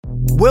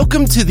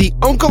Welcome to the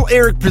Uncle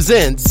Eric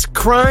Presents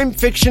Crime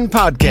Fiction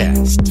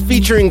Podcast,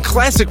 featuring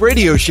classic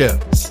radio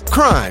shows,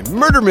 crime,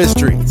 murder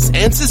mysteries,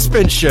 and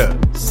suspense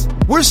shows.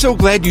 We're so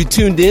glad you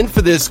tuned in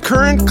for this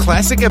current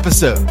classic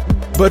episode.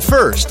 But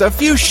first, a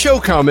few show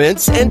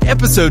comments and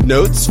episode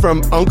notes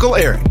from Uncle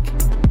Eric.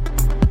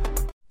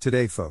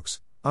 Today, folks,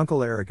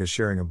 Uncle Eric is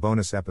sharing a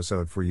bonus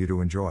episode for you to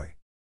enjoy.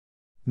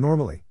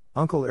 Normally,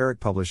 Uncle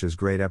Eric publishes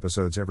great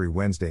episodes every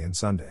Wednesday and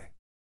Sunday.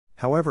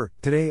 However,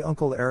 today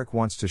Uncle Eric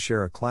wants to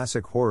share a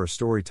classic horror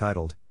story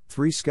titled,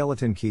 Three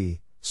Skeleton Key,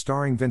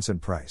 starring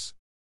Vincent Price.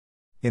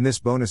 In this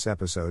bonus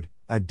episode,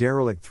 a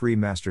derelict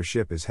three-master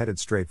ship is headed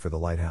straight for the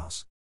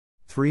lighthouse.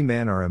 3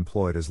 men are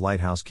employed as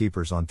lighthouse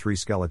keepers on Three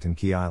Skeleton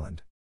Key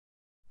Island.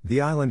 The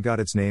island got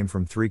its name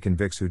from 3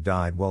 convicts who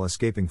died while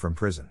escaping from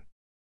prison.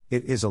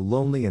 It is a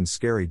lonely and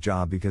scary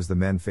job because the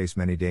men face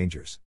many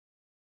dangers.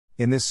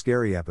 In this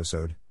scary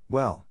episode,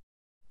 well,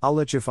 I'll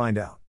let you find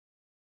out.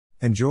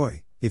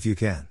 Enjoy, if you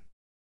can.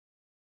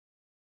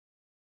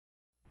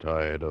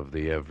 Tired of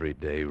the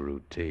everyday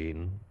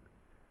routine?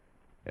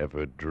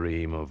 Ever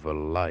dream of a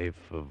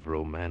life of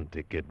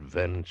romantic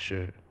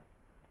adventure?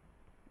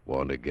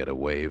 Want to get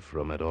away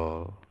from it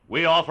all?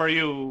 We offer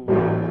you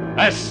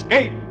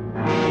Escape!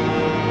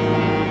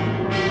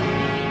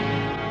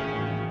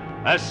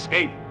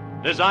 Escape,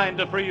 designed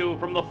to free you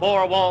from the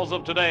 4 walls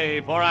of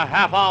today for a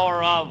half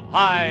hour of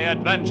high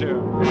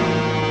adventure.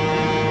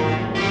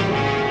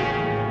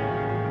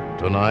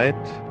 Tonight,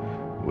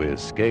 we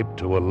escape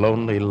to a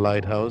lonely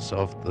lighthouse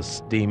off the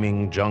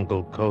steaming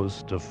jungle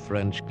coast of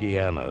French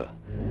Guiana,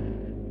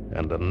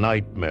 and a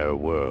nightmare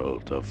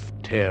world of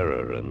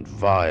terror and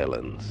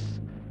violence,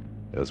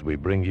 as we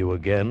bring you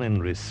again,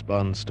 in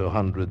response to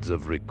hundreds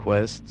of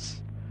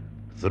requests,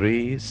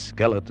 Three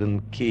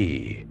Skeleton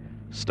Key,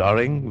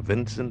 starring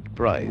Vincent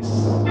Price.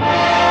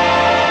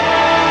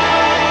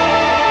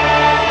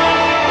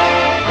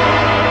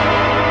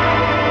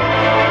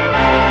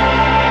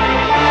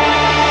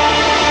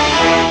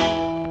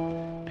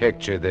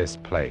 Picture this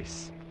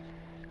place.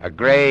 A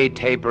gray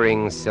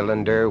tapering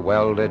cylinder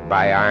welded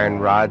by iron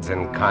rods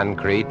and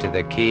concrete to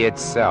the key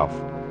itself.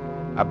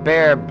 A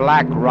bare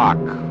black rock,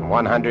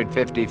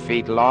 150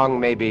 feet long,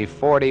 maybe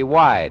 40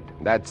 wide.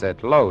 That's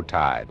at low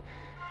tide.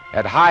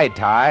 At high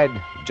tide,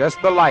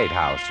 just the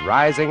lighthouse,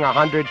 rising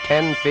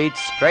 110 feet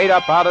straight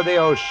up out of the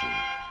ocean.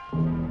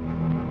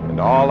 And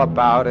all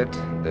about it,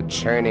 the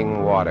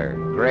churning water,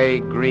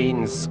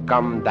 gray-green,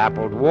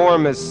 scum-dappled,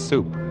 warm as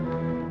soup,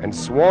 and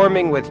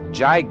swarming with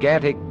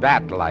gigantic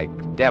bat-like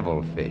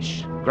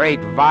devilfish, great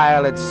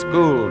violet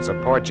schools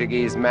of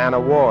Portuguese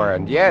man-o'-war,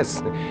 and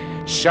yes,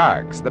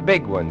 sharks, the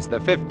big ones, the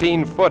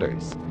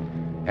 15-footers.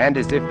 And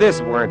as if this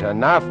weren't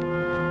enough,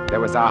 there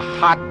was a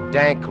hot,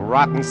 dank,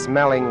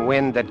 rotten-smelling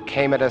wind that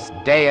came at us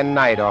day and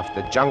night off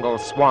the jungle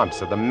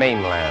swamps of the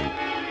mainland.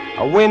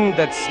 A wind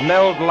that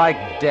smelled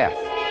like death.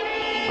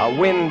 A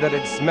wind that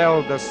had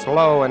smelled the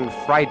slow and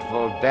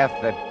frightful death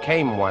that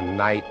came one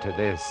night to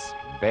this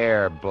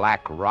bare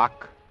black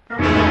rock.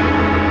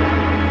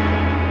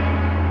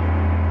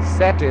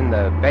 Set in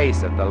the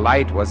base of the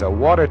light was a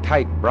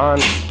watertight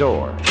bronze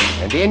door,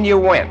 and in you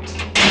went,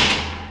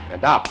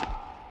 and up.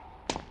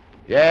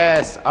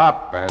 Yes,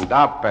 up and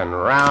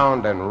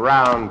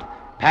round,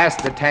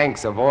 past the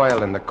tanks of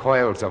oil and the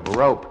coils of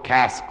rope,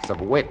 casks of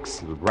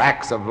wicks,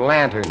 racks of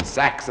lanterns,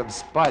 sacks of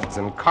spuds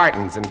and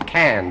cartons and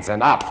cans,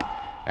 and up,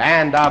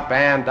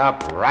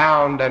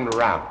 round and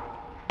round.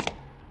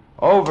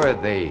 Over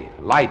the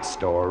light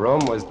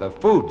storeroom was the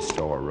food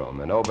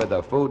storeroom, and over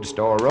the food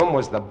storeroom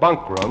was the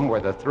bunk room where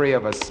the 3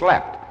 of us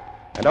slept.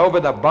 And over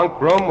the bunk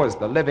room was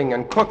the living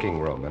and cooking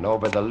room, and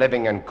over the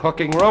living and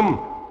cooking room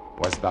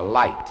was the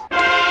light.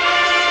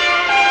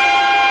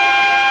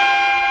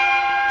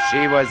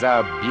 She was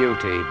a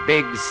beauty,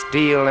 big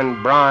steel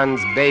and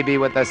bronze baby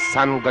with the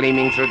sun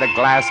gleaming through the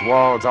glass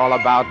walls all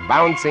about,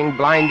 bouncing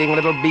blinding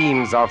little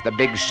beams off the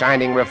big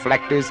shining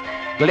reflectors,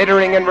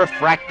 glittering and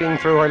refracting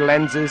through her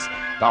lenses,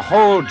 the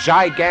whole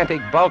gigantic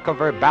bulk of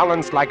her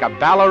balanced like a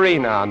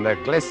ballerina on the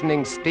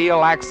glistening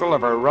steel axle of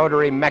her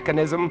rotary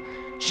mechanism.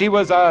 She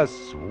was a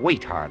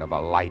sweetheart of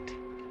a light.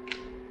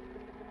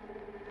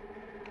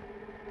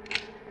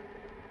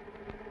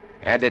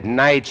 And at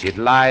night she'd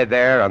lie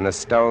there on the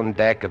stone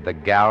deck of the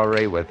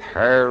gallery with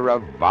her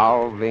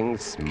revolving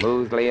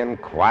smoothly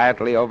and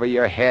quietly over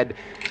your head,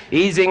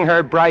 easing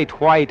her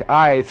bright white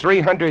eye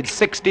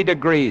 360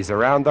 degrees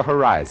around the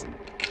horizon.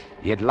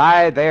 You'd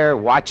lie there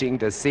watching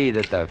to see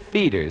that the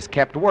feeders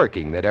kept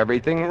working, that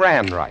everything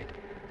ran right.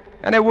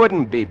 And it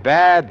wouldn't be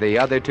bad, the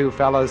other 2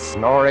 fellows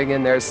snoring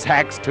in their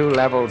sacks 2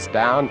 levels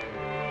down.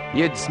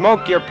 You'd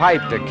smoke your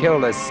pipe to kill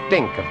the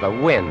stink of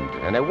the wind,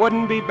 and it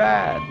wouldn't be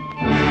bad.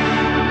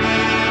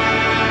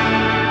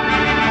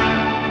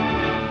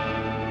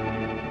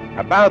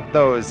 About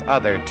those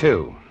other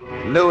 2,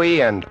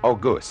 Louis and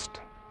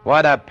Auguste.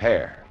 What a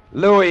pair.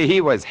 Louis,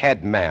 he was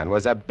head man,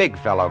 was a big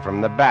fellow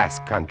from the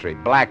Basque country,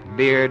 black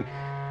beard,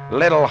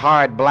 little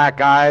hard black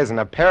eyes, and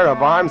a pair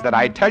of arms that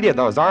I tell you,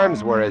 those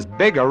arms were as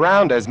big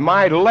around as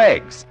my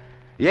legs.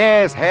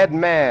 Yes, head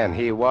man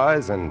he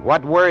was, and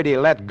what word he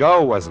let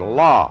go was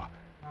law.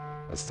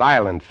 A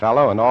silent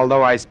fellow, and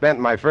although I spent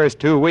my first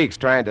 2 weeks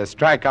trying to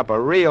strike up a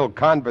real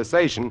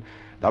conversation,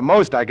 the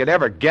most I could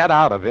ever get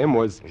out of him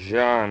was...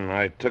 John,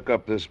 I took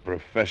up this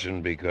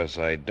profession because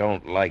I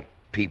don't like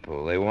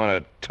people. They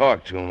want to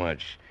talk too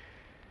much.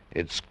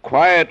 It's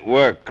quiet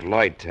work,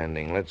 light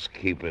tending. Let's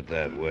keep it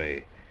that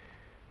way.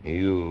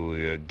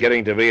 You're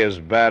getting to be as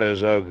bad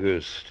as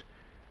August.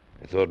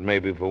 I thought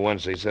maybe for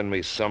once they'd send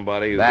me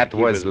somebody who That could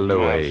keep was his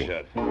Louis. mouth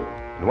shut.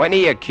 And when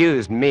he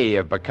accused me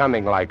of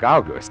becoming like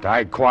August,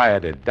 I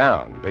quieted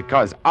down,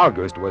 because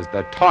August was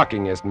the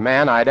talkingest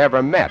man I'd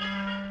ever met.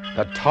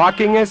 The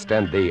talkingest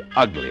and the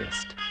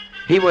ugliest.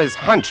 He was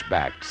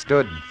hunchbacked,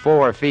 stood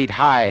 4 feet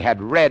high,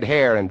 had red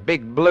hair and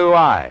big blue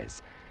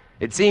eyes.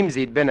 It seems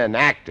he'd been an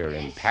actor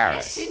in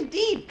Paris. Yes,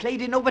 indeed.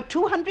 Played in over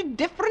 200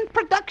 different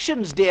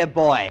productions, dear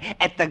boy,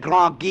 at the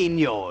Grand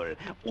Guignol.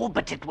 Oh,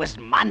 but it was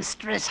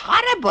monstrous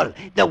horrible,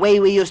 the way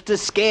we used to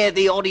scare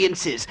the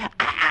audiences.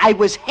 I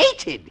was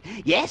hated.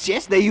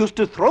 Yes, they used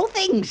to throw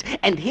things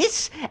and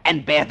hiss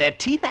and bare their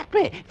teeth at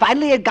me.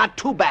 Finally, it got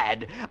too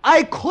bad.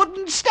 I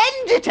couldn't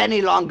stand it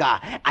any longer.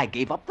 I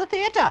gave up the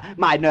theater.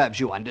 My nerves,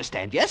 you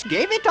understand. Yes,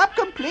 gave it up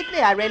completely.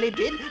 I really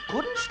did.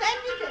 Couldn't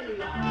stand it any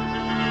longer.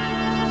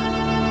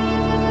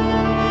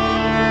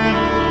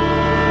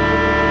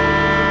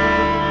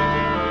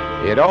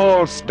 It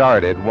all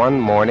started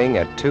one morning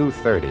at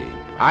 2:30.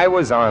 I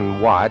was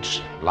on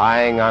watch,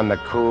 lying on the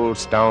cool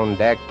stone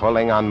deck,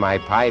 pulling on my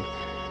pipe,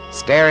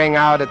 staring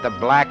out at the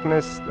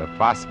blackness, the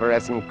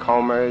phosphorescent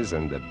combers,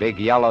 and the big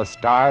yellow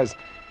stars,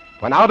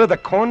 when out of the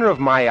corner of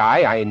my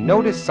eye, I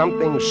noticed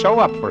something show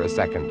up for a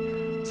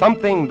second,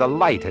 something the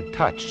light had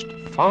touched,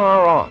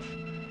 far off.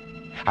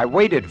 I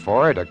waited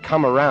for her to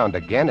come around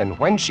again, and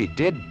when she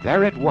did,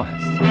 there it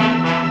was.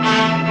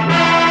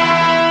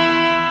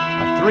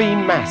 A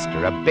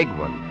three-master, a big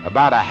one,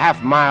 about a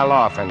half-mile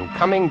off, and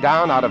coming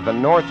down out of the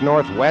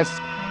north-northwest,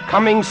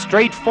 coming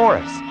straight for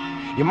us.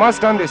 You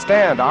must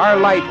understand, our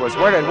light was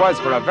where it was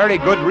for a very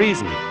good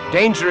reason.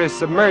 Dangerous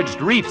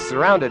submerged reefs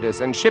surrounded us,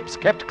 and ships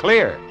kept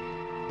clear.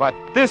 But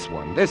this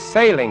one, this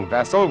sailing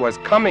vessel, was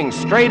coming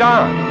straight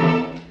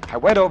on. I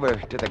went over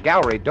to the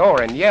gallery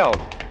door and yelled,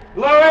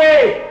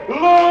 "Louis!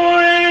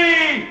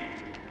 Louis!"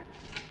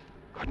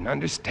 Couldn't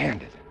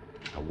understand it.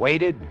 I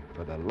waited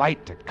for the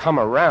light to come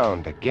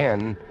around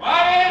again.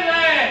 What is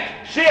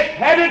it? Ship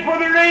headed for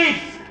the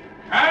reefs.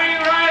 Coming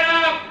right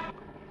up.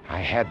 I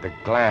had the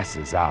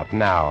glasses out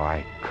now.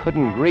 I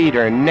couldn't read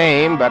her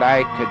name, but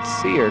I could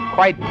see her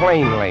quite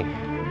plainly.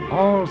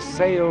 All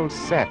sails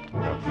set,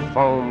 the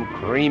foam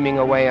creaming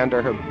away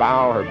under her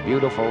bow, her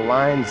beautiful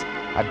lines.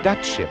 A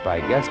Dutch ship,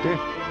 I guessed her.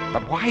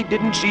 But why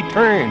didn't she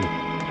turn?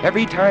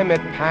 Every time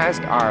it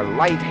passed, our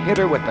light hit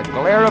her with the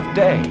glare of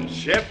day.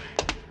 Ship?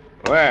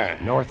 Where?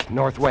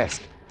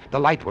 North-northwest. The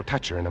light will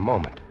touch her in a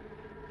moment.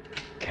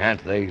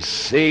 Can't they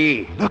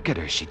see? Look at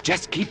her. She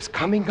just keeps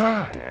coming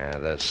on. Yeah,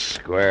 the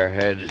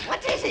squareheads.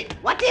 What is it?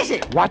 What is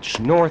it? Watch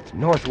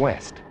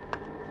north-northwest.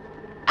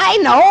 I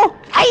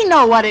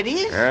know what it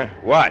is. Huh?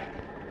 What?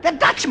 The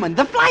Dutchman,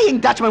 the Flying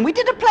Dutchman. We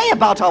did a play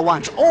about her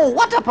once. Oh,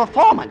 what a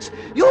performance.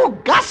 You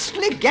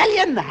ghastly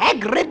galleon,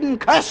 hag-ridden,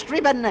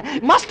 curse-driven,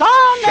 must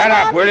on. Shut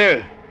up, will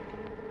you?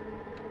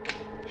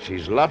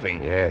 She's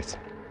luffing. Yes.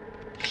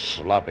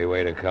 Sloppy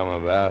way to come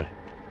about.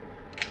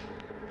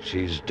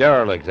 She's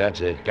derelict,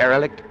 that's it.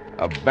 Derelict?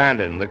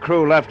 Abandoned. The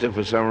crew left her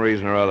for some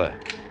reason or other.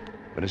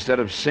 But instead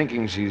of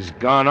sinking, she's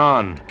gone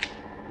on,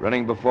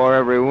 running before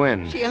every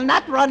wind. She'll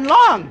not run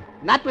long.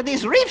 Not with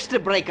these reefs to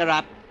break her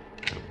up.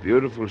 A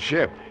beautiful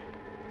ship.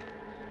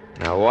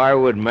 Now, why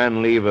would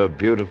men leave a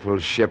beautiful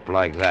ship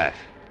like that?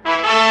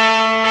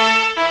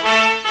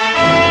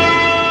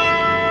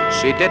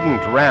 She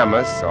didn't ram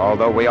us,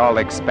 although we all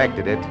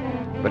expected it.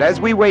 But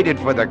as we waited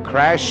for the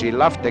crash, she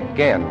luffed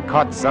again,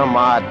 caught some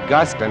odd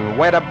gust, and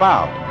went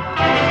about.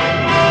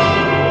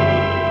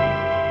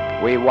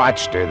 We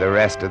watched her the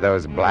rest of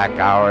those black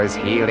hours,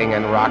 heeling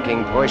and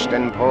rocking, pushed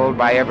and pulled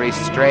by every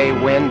stray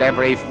wind,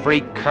 every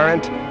freak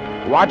current.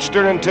 Watched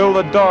her until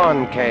the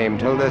dawn came,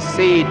 till the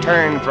sea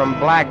turned from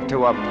black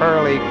to a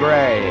pearly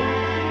gray.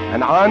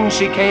 And on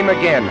she came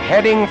again,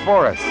 heading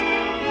for us.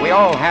 We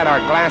all had our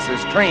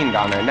glasses trained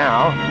on her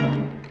now.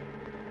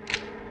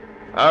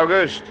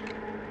 August,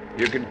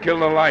 you can kill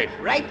the light.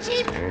 Right,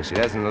 Chief? She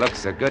doesn't look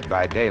so good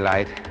by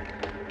daylight.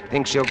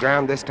 Think she'll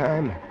ground this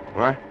time?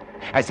 What?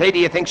 I say, do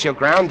you think she'll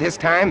ground this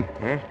time?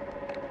 Huh?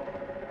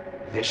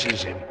 This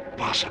is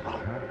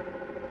impossible.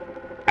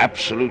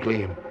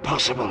 Absolutely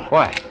impossible.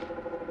 What?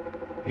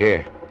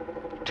 Here,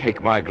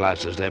 take my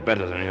glasses. They're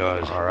better than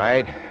yours. All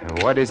right.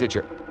 And what is it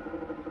you're...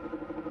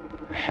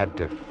 I had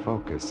to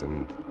focus,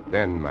 and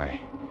then my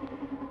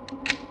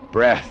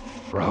breath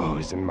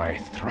froze in my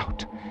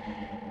throat.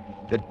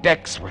 The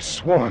decks were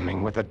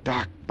swarming with a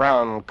dark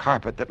brown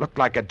carpet that looked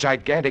like a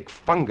gigantic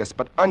fungus,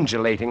 but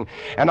undulating.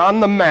 And on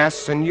the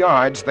masts and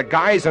yards, the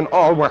guys and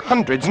all were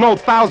hundreds, no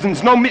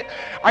thousands,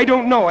 I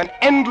don't know, an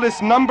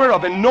endless number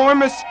of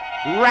enormous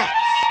rats.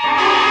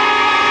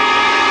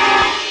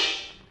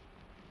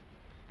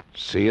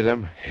 See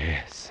them?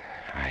 Yes,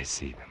 I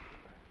see them.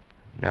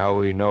 Now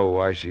we know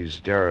why she's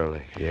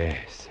derelict.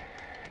 Yes,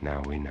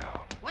 now we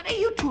know. What are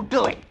you two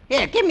doing?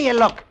 Here, give me a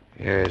look.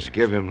 Yes,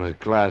 give him the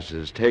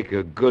glasses. Take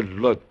a good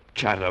look,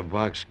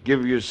 chatterbox.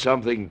 Give you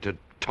something to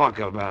talk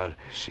about.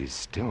 She's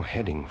still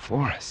heading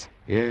for us.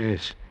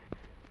 Yes.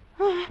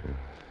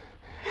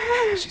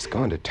 She's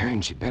going to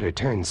turn. She better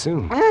turn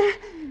soon.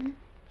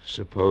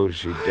 Suppose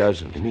she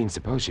doesn't. You mean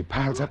suppose she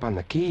piles up on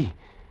the key?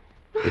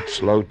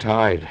 It's low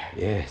tide.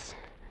 Yes.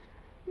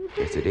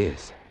 Yes, it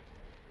is.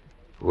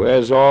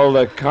 Where's all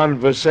the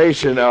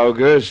conversation,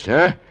 August,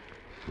 huh?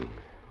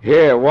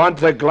 Here, want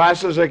the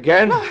glasses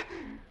again?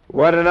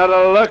 Want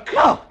another look?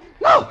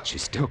 No.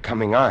 She's still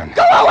coming on.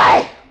 Go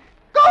away.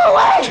 Go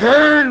away.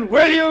 Turn,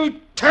 will you?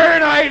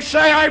 Turn, I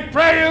say, I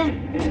pray you,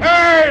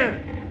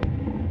 turn!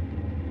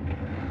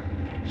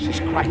 She's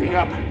climbing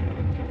up.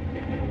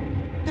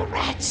 The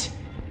rats.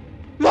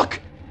 Look,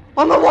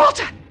 on the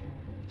water.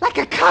 Like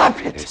a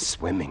carpet. They're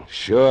swimming.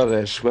 Sure,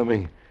 they're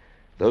swimming.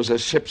 Those are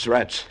ship's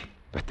rats.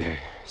 But they're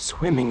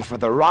swimming for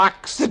the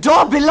rocks. The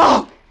door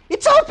below.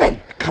 It's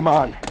open. Come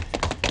on.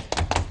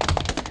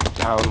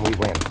 Down we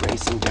went,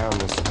 racing down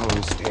the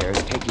stone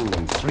stairs, taking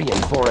them 3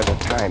 and 4 at a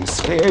time.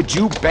 Scared?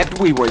 You bet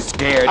we were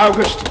scared.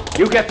 August,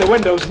 you get the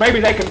windows. Maybe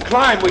they can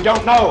climb. We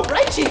don't know.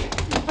 Right, Chief.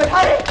 But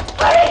hurry,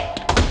 hurry.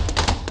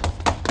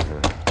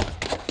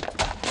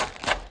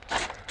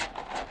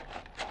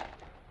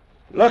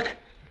 Look.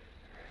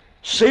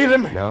 See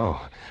them? No.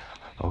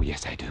 Oh,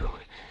 yes, I do.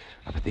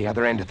 Up at the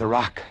other end of the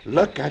rock.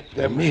 Look at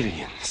them.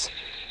 Millions.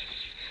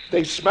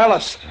 They smell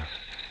us.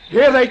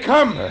 Here they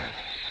come.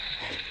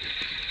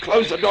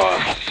 Close the door.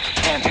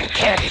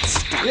 Can't. It's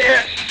stuck.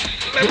 Here.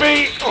 Let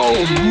me. Oh,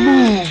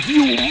 move.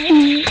 You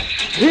move.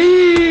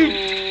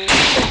 Heave.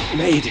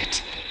 Made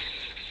it.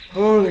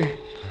 Holy.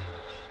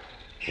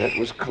 That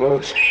was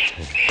close.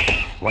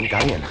 One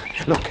guy in.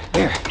 Look,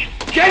 there.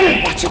 Get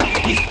it! Watch him.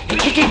 He's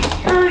kicking.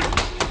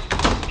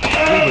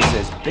 He was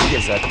as big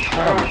as a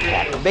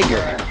tomcat,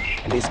 bigger.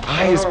 And his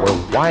eyes were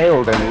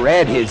wild and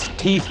red, his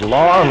teeth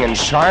long and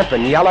sharp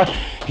and yellow.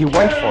 He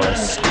went for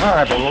us,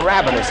 starving,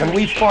 ravenous, and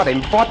we fought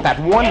him, fought that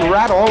one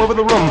rat all over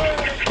the room.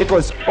 It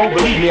was, oh,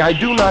 believe me, I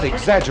do not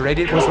exaggerate,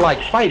 it was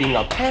like fighting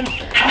a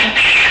panther.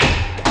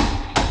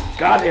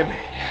 Got him.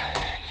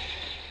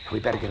 We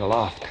better get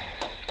aloft.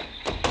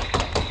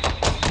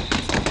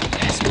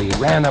 As we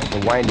ran up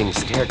the winding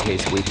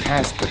staircase, we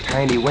passed the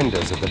tiny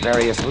windows of the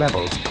various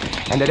levels,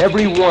 and at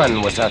every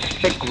one was a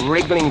thick,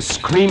 wriggling,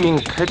 screaming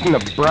curtain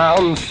of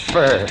brown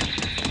fur.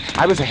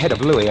 I was ahead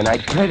of Louis, and I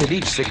dreaded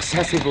each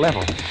successive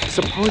level.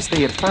 Suppose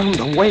they had found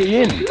a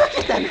way in. Look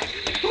at them.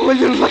 Will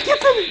you look at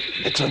them?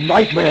 It's a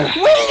nightmare.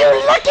 Will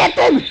you look at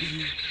them?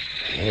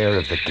 The air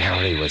of the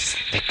gallery was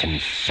thick and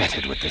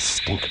fetid with the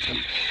stink of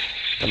them.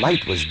 The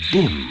light was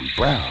dim,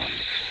 brown,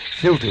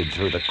 filtered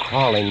through the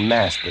crawling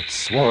mass that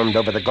swarmed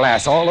over the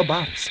glass all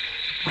about us.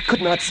 We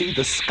could not see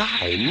the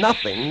sky.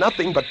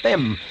 Nothing but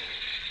them.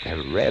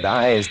 Their red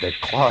eyes, their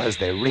claws,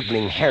 their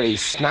wriggling, hairy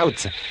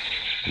snouts,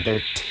 and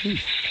their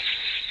teeth.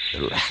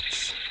 The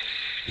rats.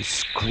 They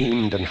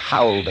screamed and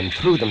howled and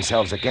threw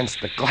themselves against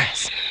the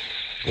glass.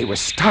 They were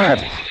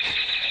starving.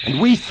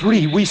 And we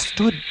three, we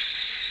stood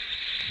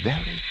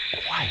very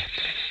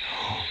quietly.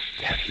 Oh,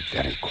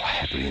 very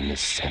quietly in the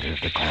center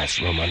of the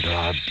classroom under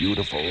our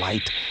beautiful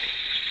light.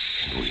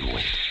 And we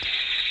waited.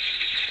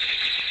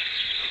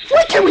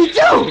 What can we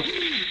do?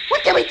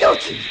 What can we do,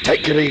 Chief?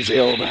 Take it easy,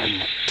 old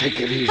man. Take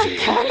it easy.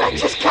 I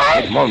just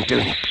can't. It won't do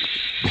any.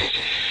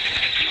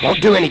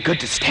 Won't do any good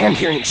to stand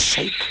here and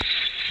shake.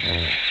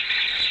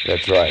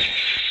 That's right.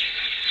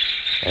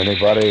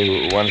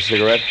 Anybody want a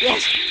cigarette?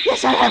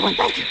 Yes, I have one,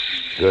 thank you.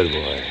 Good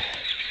boy.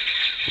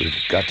 We've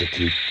got to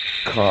keep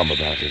calm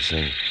about this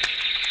thing.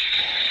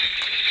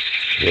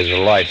 Here's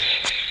a light.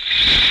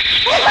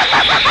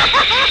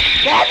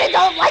 They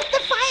don't like the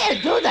fire,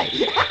 do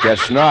they?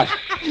 Guess not.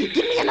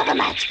 Give me another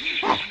match.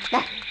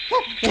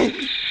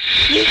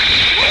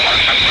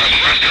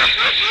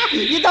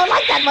 You don't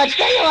like that much,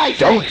 do you, I say?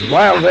 Don't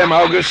rile them,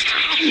 August.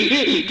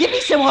 Give me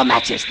some more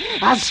matches.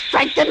 I'll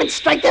strike them and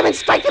strike them and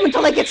strike them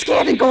until they get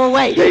scared and go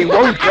away. They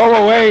won't go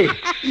away.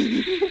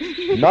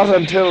 Not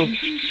until...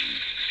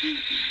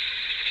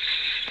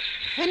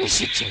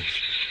 Finish it, Chief.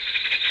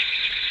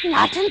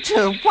 Not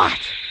until what?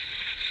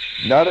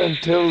 Not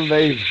until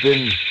they've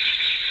been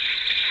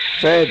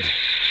fed.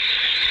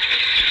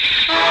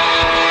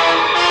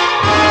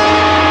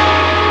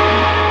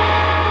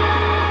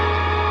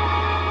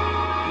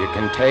 You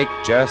can take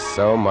just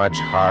so much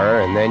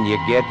horror and then you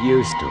get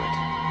used to it.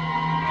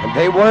 And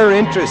they were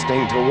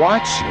interesting to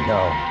watch, you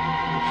know.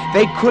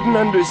 They couldn't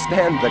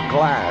understand the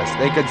glass.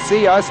 They could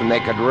see us and they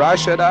could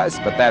rush at us,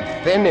 but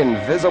that thin,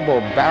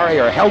 invisible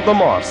barrier held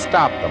them off,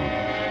 stopped them.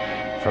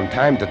 From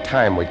time to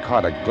time, we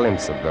caught a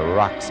glimpse of the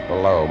rocks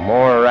below.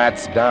 More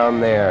rats down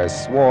there,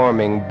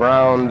 swarming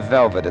brown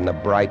velvet in the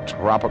bright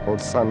tropical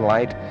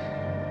sunlight.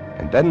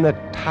 And then the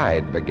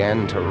tide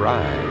began to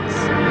rise.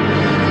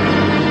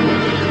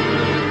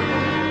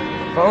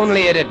 If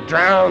only it had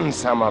drowned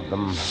some of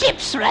them.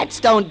 Ship's rats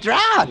don't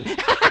drown.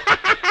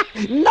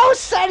 No,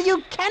 sir,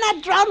 you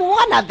cannot drown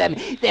one of them.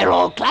 They're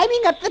all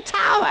climbing up the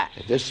tower.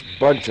 This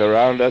bunch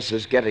around us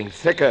is getting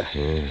thicker.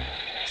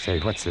 Say,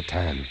 what's the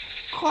time?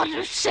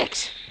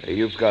 6:15.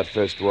 You've got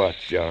first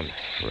watch, John.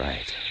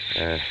 Right.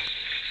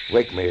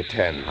 Wake me at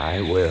 10.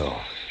 I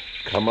will.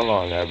 Come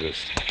along,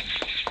 August.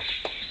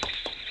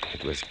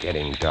 It was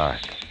getting dark.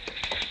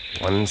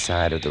 One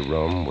side of the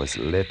room was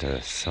lit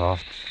a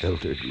soft,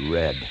 filtered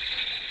red.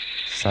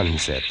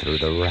 Sunset through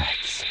the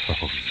rats.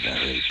 Oh,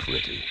 very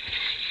pretty.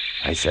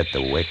 I set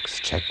the wicks,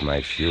 checked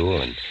my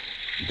fuel, and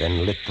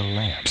then lit the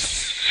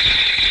lamps.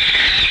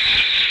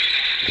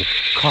 It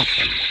caught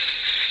them.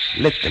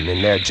 Lit them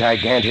in their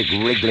gigantic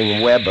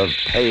wriggling web of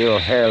pale,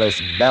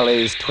 hairless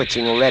bellies,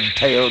 twitching red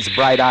tails,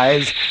 bright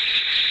eyes.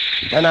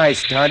 Then I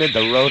started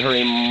the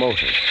rotary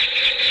motor.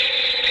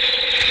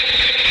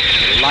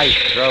 The light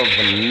drove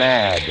them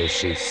mad as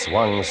she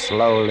swung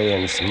slowly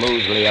and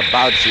smoothly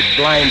about. She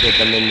blinded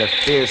them in the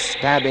fierce,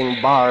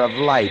 stabbing bar of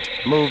light,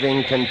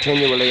 moving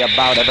continually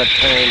about, ever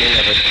turning,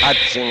 ever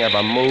touching,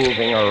 ever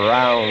moving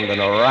around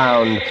and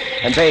around,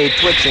 and they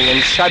twitching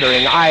and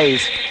shuddering,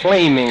 eyes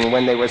flaming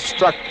when they were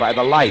struck by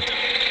the light.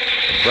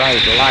 The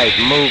bright light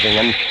moving,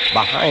 and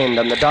behind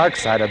on the dark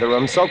side of the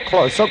room, so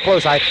close,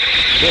 I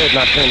dared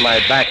not turn my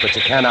back, but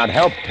you cannot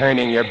help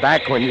turning your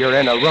back when you're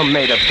in a room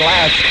made of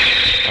glass.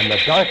 On the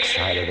dark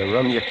side of the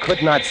room, you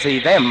could not see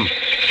them,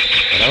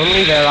 but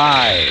only their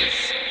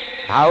eyes.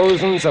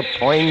 Thousands of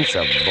points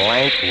of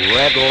blank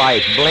red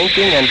light,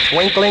 blinking and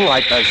twinkling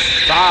like the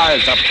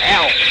stars of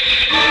hell.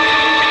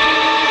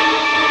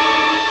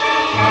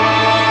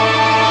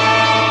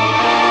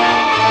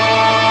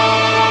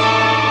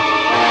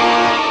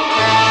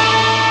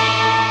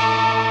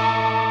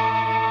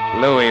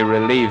 Louis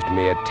relieved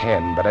me at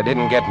 10, but I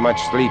didn't get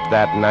much sleep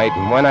that night,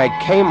 and when I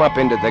came up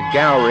into the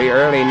gallery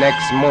early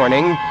next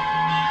morning,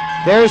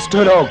 there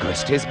stood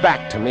August, his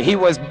back to me. He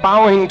was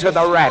bowing to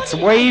the rats,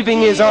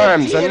 waving his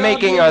arms and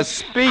making a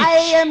speech. I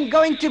am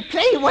going to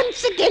play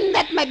once again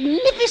that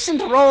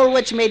magnificent role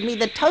which made me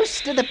the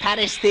toast of the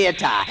Paris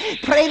Theatre.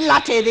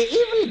 Prelate, the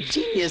evil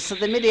genius of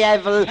the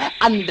medieval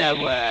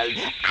underworld.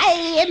 I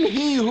am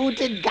he who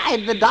did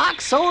guide the dark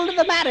soul of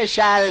the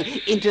Marechal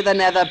into the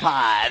nether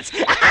parts.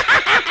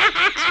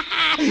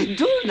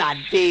 Do not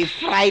be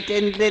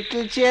frightened,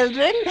 little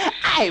children.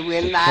 I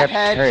will not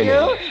hurt turning.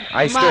 you.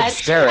 I stood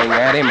staring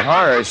at him,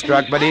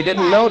 horror-struck, but he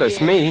didn't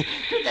notice me.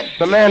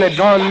 The man had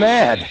gone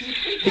mad.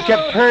 He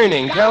kept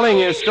turning, telling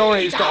his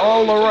stories to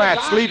all the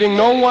rats, leaving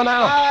no one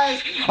out.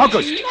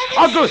 August!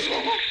 August!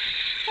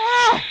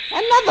 Ah,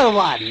 another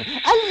one.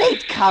 A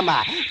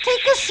latecomer.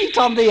 Take a seat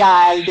on the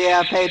aisle,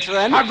 dear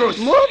patron. August,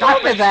 move stop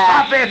over it, there.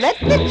 stop it. Let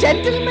the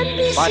gentleman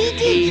be But seated.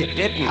 he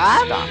didn't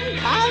Come, stop.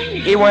 Come.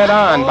 He went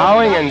on,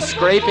 bowing and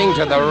scraping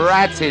to the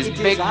rats, his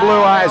big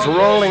blue eyes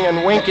rolling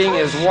and winking,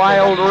 his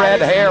wild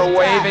red hair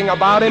waving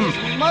about him.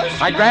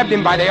 I grabbed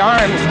him by the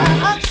arms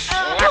and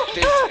slapped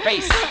his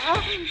face.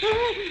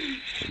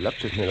 He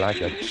looked at me like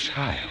a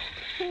child,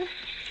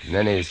 and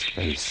then his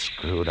face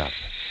screwed up.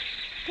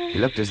 He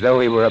looked as though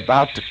he were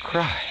about to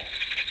cry.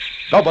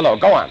 Go below,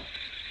 go on.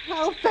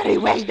 Oh, very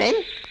well then.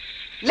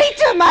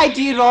 Later, my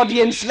dear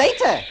audience,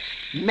 later.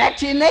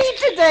 Matinee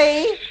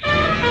today.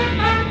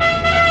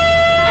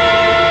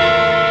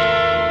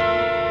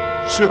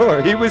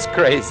 Sure, he was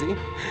crazy,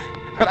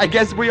 but I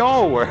guess we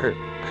all were.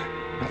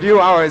 A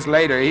few hours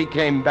later, he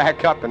came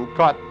back up and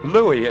caught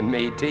Louis and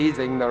me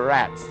teasing the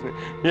rats.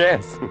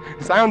 Yes,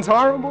 sounds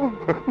horrible.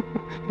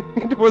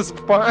 It was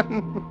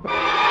fun.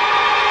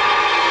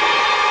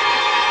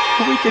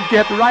 We could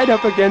get right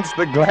up against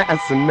the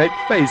glass and make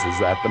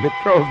faces at them. It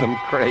drove them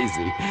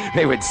crazy.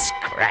 They would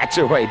scratch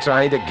away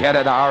trying to get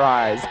at our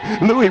eyes.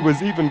 Louis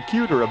was even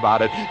cuter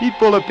about it. He'd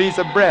pull a piece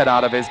of bread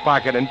out of his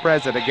pocket and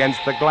press it against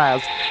the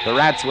glass. The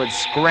rats would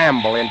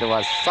scramble into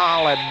a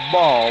solid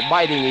ball,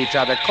 biting each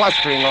other,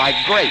 clustering like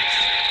grapes.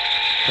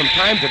 From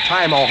time to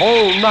time, a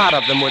whole knot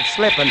of them would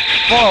slip and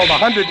fall the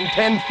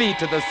 110 feet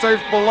to the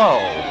surf below.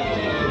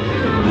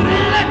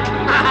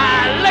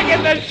 Look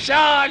at the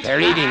sharks!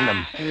 They're eating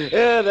them.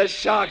 The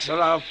sharks are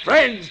our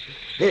friends.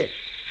 Here,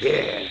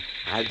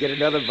 I'll get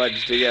another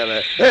bunch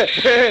together.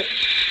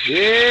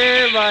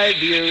 Here, my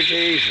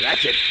beauties.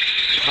 That's it.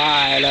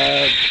 Pile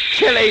up.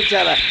 Kill each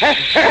other.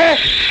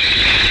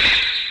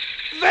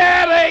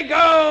 There they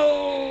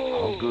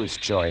go!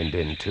 Auguste joined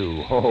in,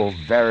 too. Oh,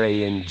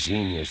 very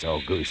ingenious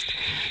Auguste.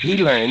 He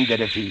learned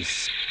that if he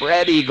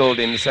spread-eagled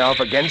himself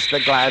against the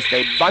glass,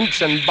 they'd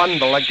bunch and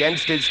bundle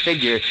against his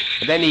figure.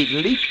 Then he'd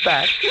leap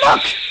back.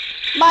 Look!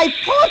 My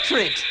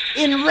portrait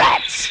in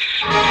rats.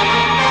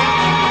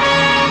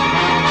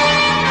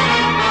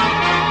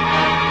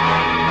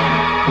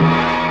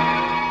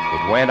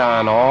 It went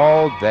on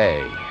all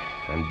day,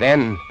 and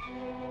then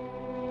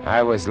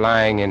I was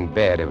lying in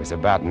bed. It was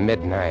about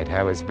midnight.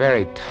 I was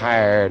very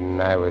tired,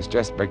 and I was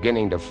just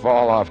beginning to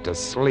fall off to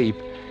sleep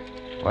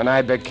when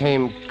I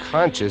became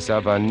conscious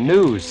of a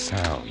new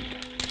sound.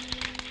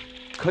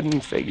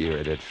 Couldn't figure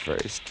it at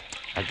first.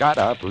 I got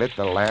up, lit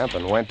the lamp,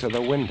 and went to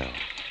the window.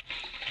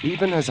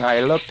 Even as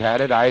I looked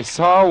at it, I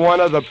saw one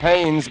of the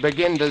panes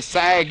begin to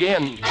sag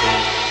in.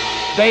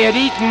 They had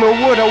eaten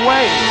the wood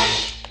away.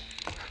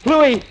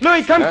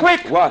 Louis, come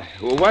quick! What?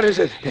 What is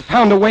it? They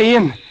found a way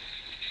in. I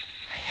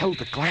held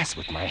the glass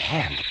with my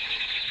hand.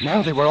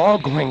 Now they were all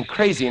going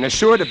crazy, and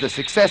assured of the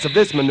success of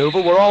this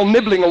maneuver, were all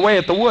nibbling away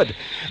at the wood.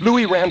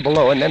 Louis ran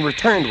below and then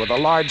returned with a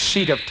large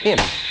sheet of tin.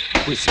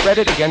 We spread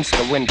it against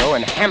the window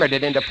and hammered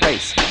it into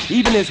place.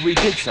 Even as we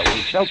did so,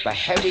 we felt the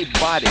heavy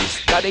bodies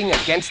thudding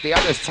against the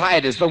other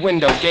side as the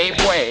window gave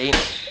way.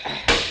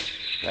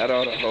 That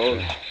ought to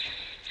hold.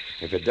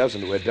 If it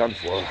doesn't, we're done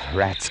for.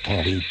 Rats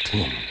can't eat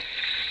tin.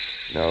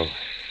 No,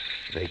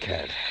 they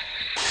can't.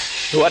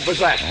 What was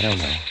that? I don't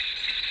know.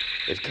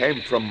 It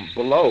came from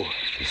below.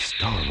 The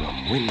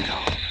storeroom window.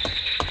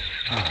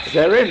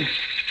 They're in.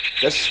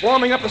 They're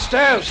swarming up the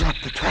stairs. Drop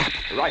the trap.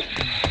 Right.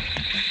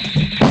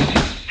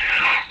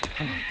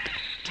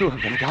 Two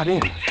of them got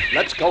in.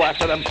 Let's go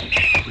after them.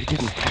 We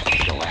didn't have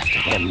to go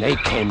after them. They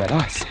came at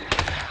us.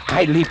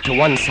 I leaped to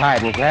one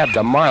side and grabbed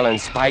a marlin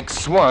spike,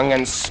 swung,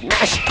 and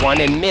smashed one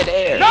in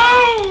midair. No!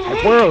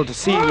 I whirled to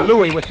see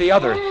Louis with the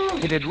other.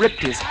 It had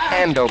ripped his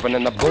hand open,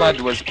 and the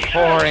blood was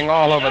pouring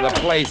all over the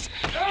place.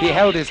 He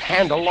held his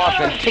hand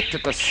aloft and kicked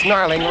at the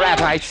snarling rat.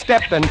 I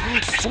stepped and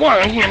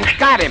swung and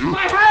got him.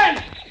 My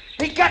hand!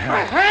 He got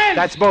my hand!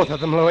 That's both of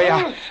them, Louis.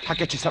 I'll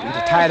get you something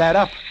to tie that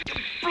up.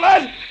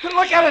 Blood!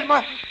 Look at it!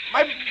 My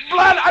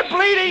blood! I'm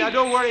bleeding! Now,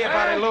 don't worry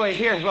about it, Louis.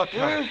 Here, look.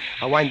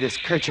 I'll wind this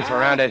kerchief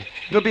around it.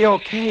 It'll be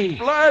okay.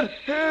 Blood!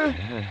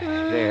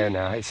 There,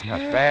 now. It's not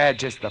bad,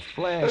 just the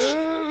flesh.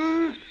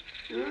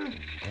 And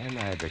then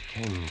I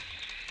became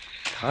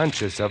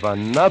conscious of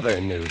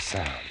another new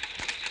sound.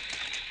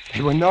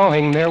 They were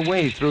gnawing their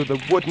way through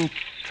the wooden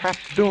trap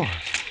door.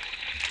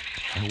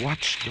 I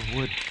watched the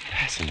wood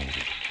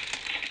fascinated.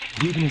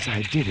 Even as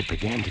I did, it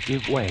began to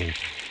give way,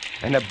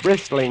 and a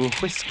bristling,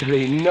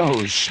 whiskery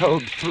nose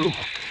showed through.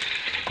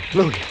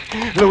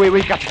 Louis,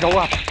 we've got to go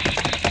up.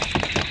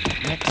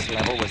 Next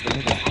level was the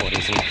living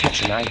quarters and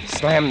kitchen. I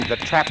slammed the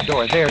trap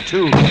door there,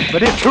 too,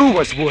 but it, too,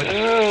 was wood.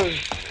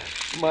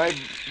 My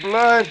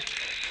blood.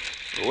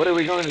 What are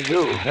we going to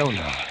do? I don't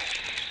know.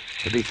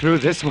 We'll be through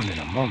this one in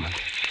a moment.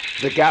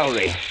 The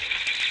gallery.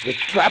 The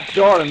trap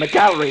door in the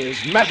gallery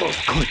is metal.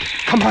 Good.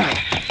 Come on.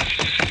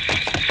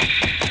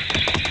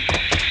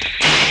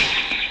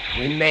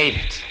 We made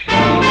it.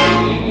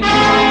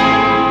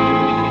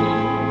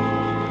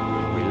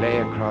 We lay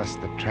across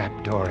the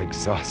trap door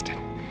exhausted,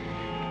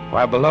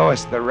 while below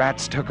us the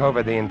rats took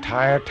over the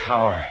entire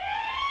tower.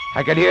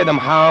 I could hear them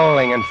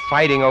howling and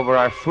fighting over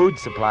our food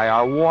supply,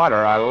 our water,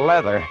 our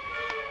leather.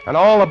 And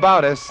all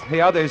about us,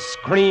 the others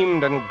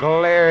screamed and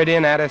glared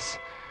in at us,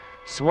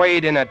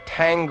 swayed in a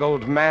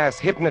tangled mass,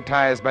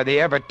 hypnotized by the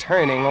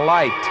ever-turning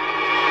light.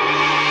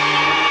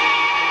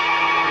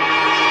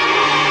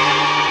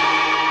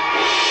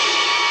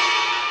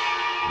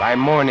 By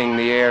morning,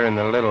 the air in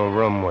the little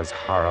room was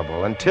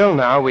horrible. Until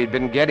now, we'd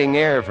been getting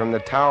air from the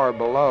tower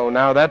below.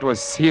 Now that was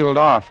sealed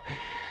off,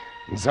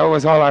 and so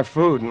was all our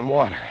food and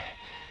water.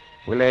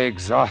 We lay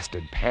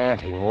exhausted,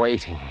 panting,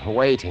 waiting,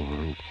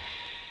 and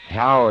the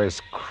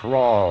hours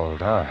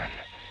crawled on.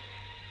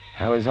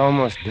 I was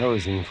almost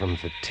dozing from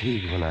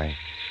fatigue when I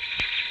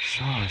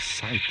saw a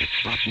sight that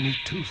brought me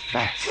too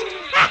fast.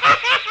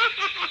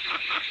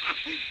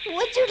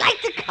 Would you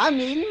like to come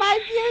in, my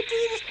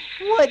beauties?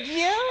 Would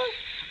you?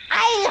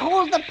 I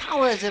hold the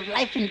powers of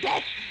life and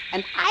death,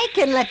 and I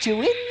can let you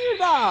in, you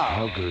know.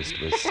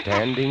 August was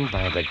standing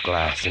by the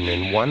glass, and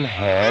in one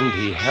hand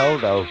he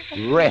held a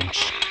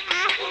wrench.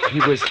 He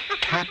was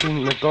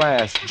tapping the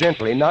glass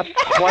gently, not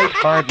quite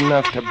hard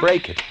enough to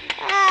break it.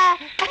 I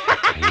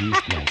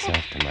eased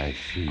myself to my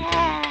feet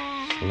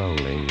and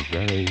slowly,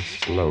 very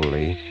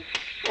slowly,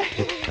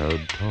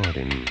 tiptoed toward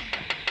him.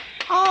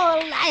 All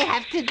I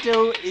have to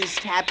do is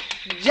tap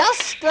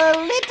just a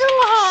little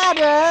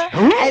harder,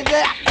 and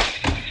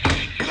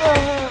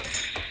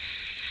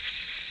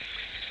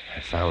I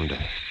found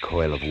a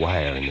coil of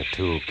wire in the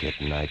toolkit,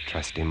 and I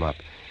trussed him up,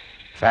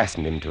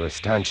 fastened him to a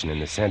stanchion in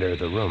the center of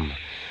the room.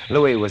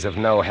 Louis was of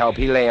no help.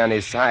 He lay on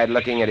his side,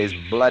 looking at his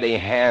bloody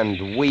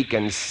hand, weak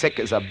and sick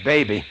as a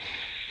baby.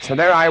 So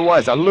there I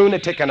was, a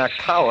lunatic and a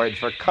coward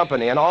for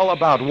company, and all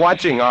about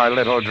watching our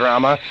little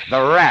drama,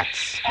 the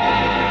rats.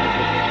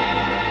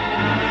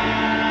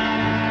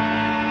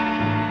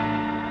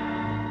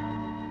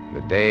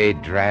 The day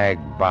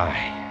dragged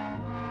by.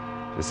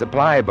 The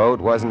supply boat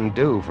wasn't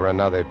due for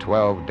another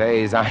 12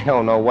 days. I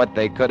don't know what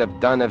they could have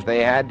done if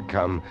they had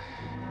come.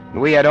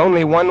 We had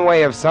only one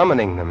way of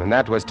summoning them, and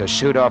that was to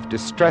shoot off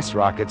distress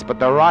rockets, but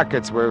the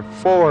rockets were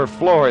 4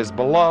 floors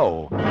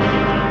below.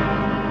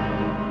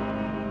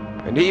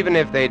 And even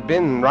if they'd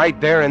been right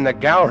there in the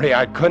gallery,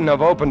 I couldn't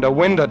have opened a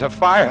window to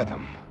fire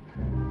them.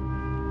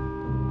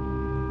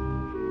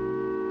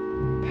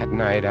 That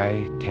night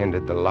I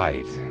tended the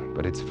light,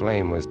 but its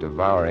flame was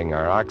devouring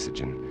our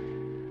oxygen.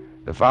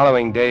 The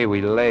following day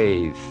we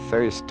lay,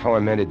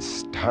 thirst-tormented,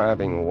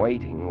 starving,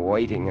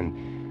 waiting,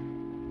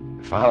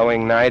 and the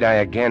following night I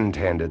again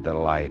tended the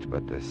light,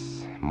 but the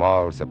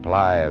small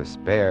supply of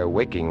spare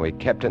wicking we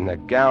kept in the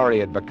gallery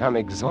had become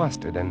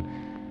exhausted, and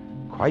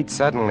quite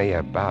suddenly,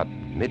 about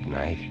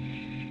midnight,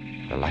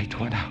 the light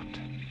went out.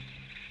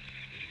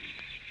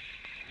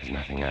 There's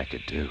nothing I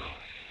could do.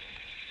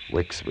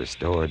 Wicks were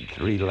stored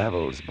 3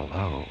 levels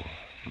below.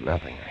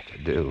 Nothing I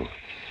could do.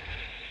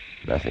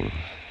 Nothing.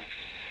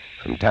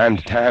 From time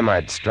to time,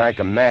 I'd strike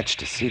a match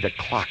to see the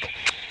clock.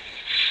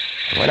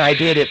 When I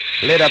did, it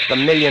lit up the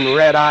million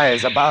red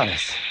eyes about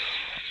us.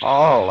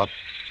 All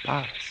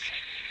about us.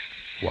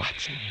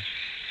 Watching.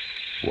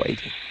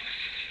 Waiting.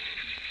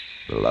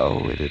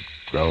 Below, it had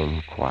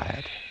grown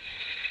quiet.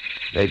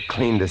 They'd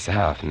cleaned us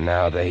out, and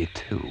now they,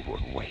 too, were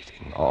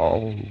waiting.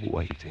 All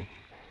waiting.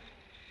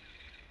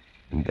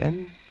 And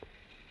then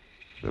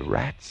the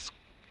rats,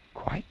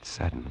 quite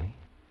suddenly,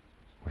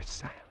 were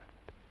silent.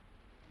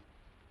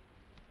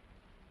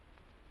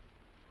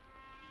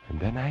 And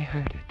then I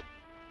heard it.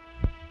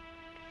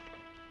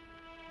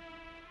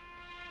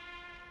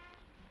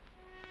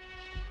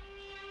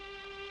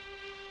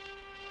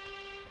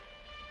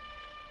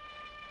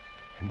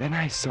 And then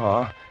I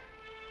saw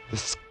the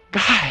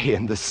sky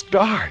and the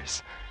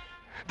stars.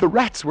 The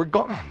rats were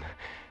gone.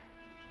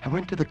 I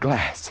went to the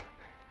glass.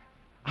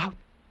 Out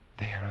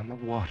there on the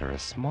water, a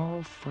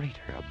small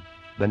freighter, a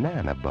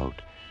banana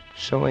boat,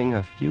 showing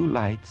a few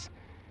lights,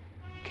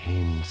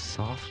 came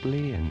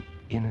softly and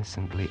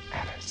innocently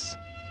at us.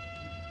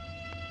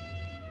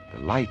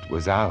 The light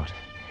was out.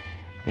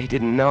 They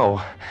didn't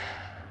know.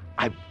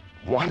 I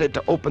wanted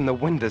to open the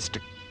windows,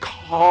 to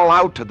call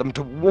out to them,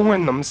 to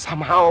warn them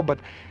somehow, but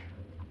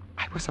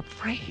I was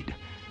afraid.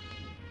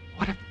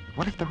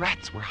 What if the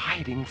rats were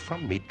hiding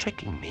from me,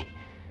 tricking me?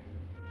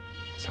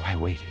 So I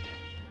waited.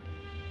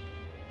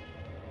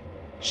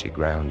 She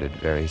grounded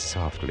very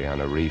softly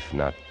on a reef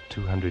not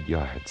 200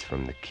 yards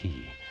from the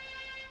quay.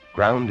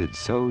 Grounded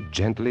so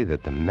gently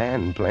that the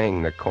man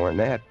playing the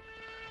cornet,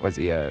 was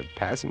he a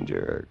passenger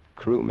or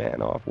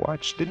crewman off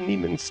watch, didn't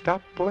even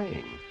stop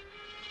playing.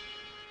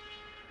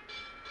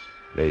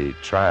 They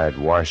tried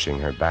washing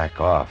her back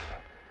off.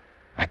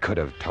 I could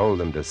have told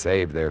them to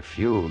save their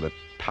fuel. The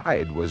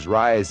tide was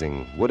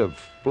rising, would have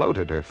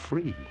floated her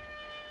free.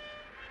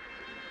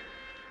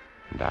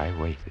 And I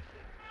waited.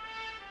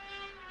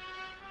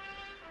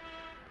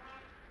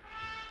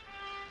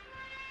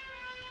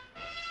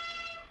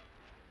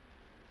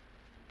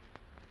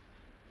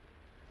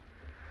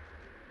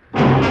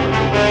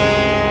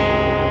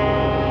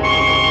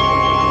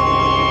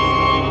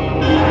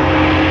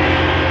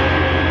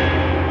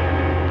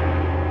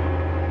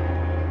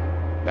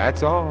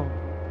 That's all.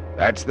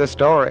 That's the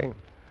story.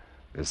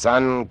 The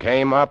sun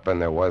came up and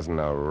there wasn't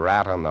a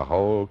rat on the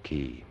whole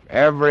quay.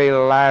 Every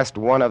last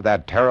one of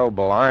that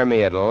terrible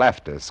army had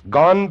left us,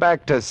 gone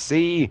back to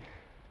sea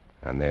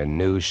on their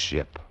new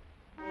ship.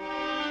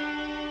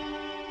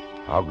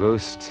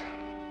 Auguste,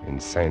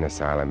 insane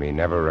asylum, he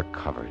never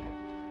recovered.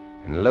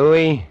 And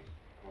Louis,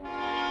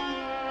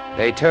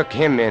 they took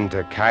him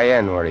into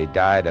Cayenne where he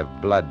died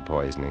of blood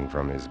poisoning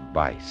from his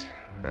bite.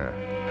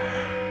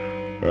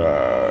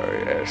 Oh,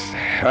 yes.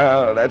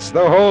 Well, that's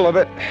the whole of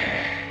it.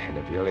 And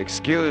if you'll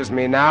excuse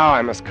me now,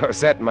 I must go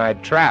set my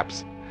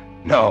traps.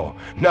 No,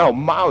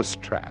 mouse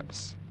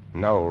traps.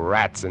 No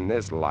rats in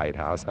this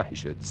lighthouse, I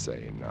should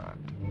say not.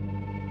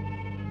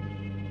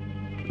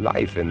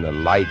 Life in the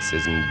lights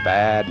isn't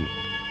bad,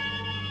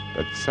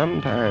 but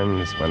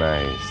sometimes when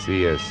I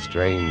see a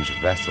strange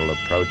vessel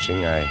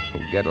approaching, I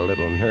get a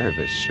little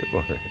nervous,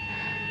 sure.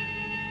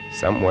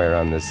 Somewhere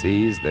on the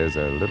seas, there's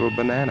a little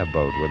banana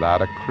boat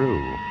without a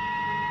crew.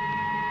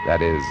 That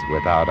is,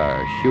 without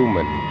a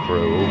human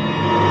crew.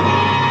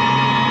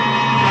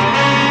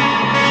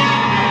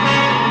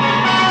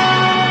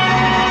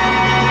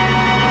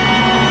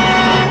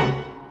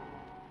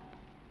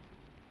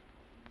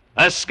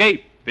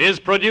 Escape is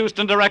produced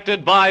and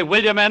directed by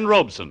William N.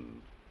 Robeson.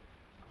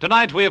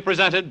 Tonight we have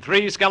presented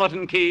Three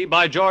Skeleton Key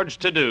by George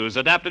Tadouse,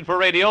 adapted for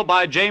radio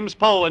by James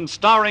Poe and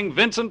starring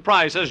Vincent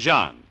Price as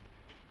Jean.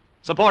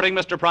 Supporting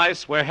Mr.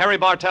 Price were Harry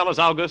Bartell as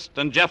Auguste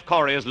and Jeff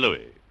Corey as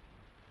Louis.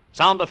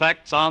 Sound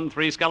effects on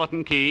Three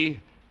Skeleton Key,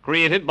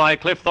 created by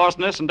Cliff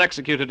Thorsness and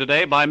executed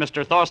today by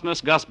Mr.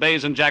 Thorsness, Gus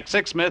Bays, and Jack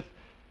Sixsmith,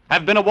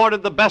 have been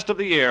awarded the Best of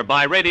the Year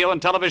by Radio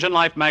and Television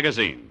Life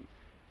magazine.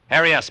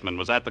 Harry Essman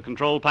was at the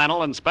control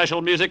panel, and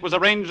special music was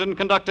arranged and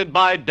conducted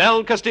by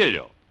Del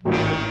Castillo.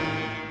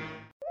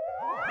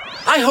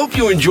 I hope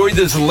you enjoyed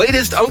this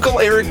latest Uncle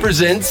Eric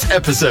Presents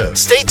episode.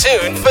 Stay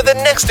tuned for the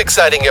next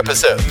exciting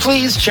episode.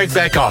 Please check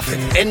back often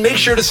and make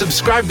sure to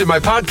subscribe to my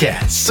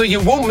podcast so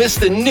you won't miss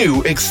the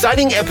new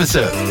exciting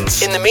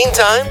episodes. In the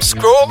meantime,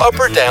 scroll up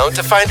or down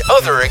to find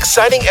other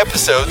exciting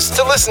episodes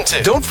to listen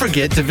to. Don't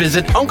forget to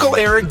visit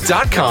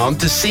UncleEric.com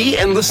to see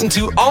and listen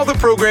to all the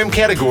program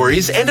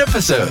categories and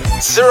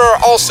episodes. There are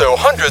also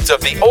hundreds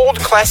of the old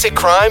classic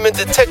crime and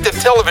detective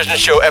television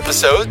show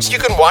episodes you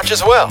can watch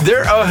as well.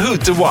 They're a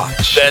hoot to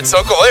watch. That's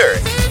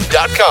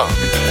UncleEric.com.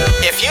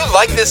 If you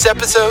like this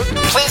episode,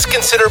 please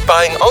consider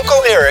buying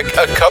Uncle Eric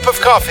a cup of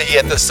coffee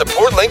at the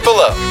support link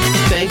below.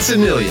 Thanks a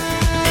million.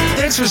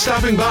 Thanks for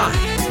stopping by.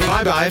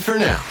 Bye-bye for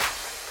now.